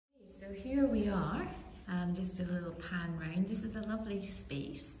we are, just a little pan round. This is a lovely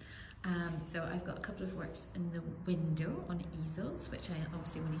space. So I've got a couple of works in the window on easels, which I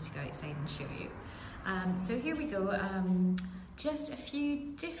obviously will need to go outside and show you. So here we go, just a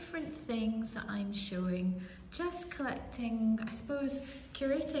few different things that I'm showing, just collecting, I suppose,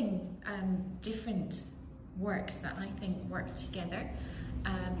 curating different works that I think work together.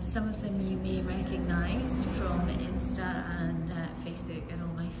 Some of them you may recognise from Insta and Facebook and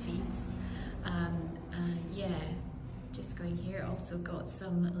all my feeds. Yeah, just going here, also got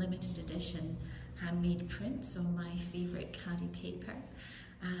some limited edition handmade prints on my favourite Caddy paper.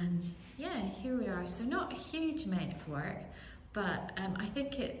 And yeah, here we are. So not a huge amount of work, but I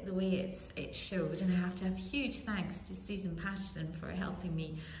think the way it showed, and I have to have huge thanks to Susan Patterson for helping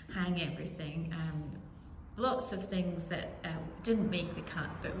me hang everything. Lots of things that didn't make the cut,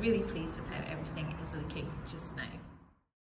 but really pleased with how everything is looking just now.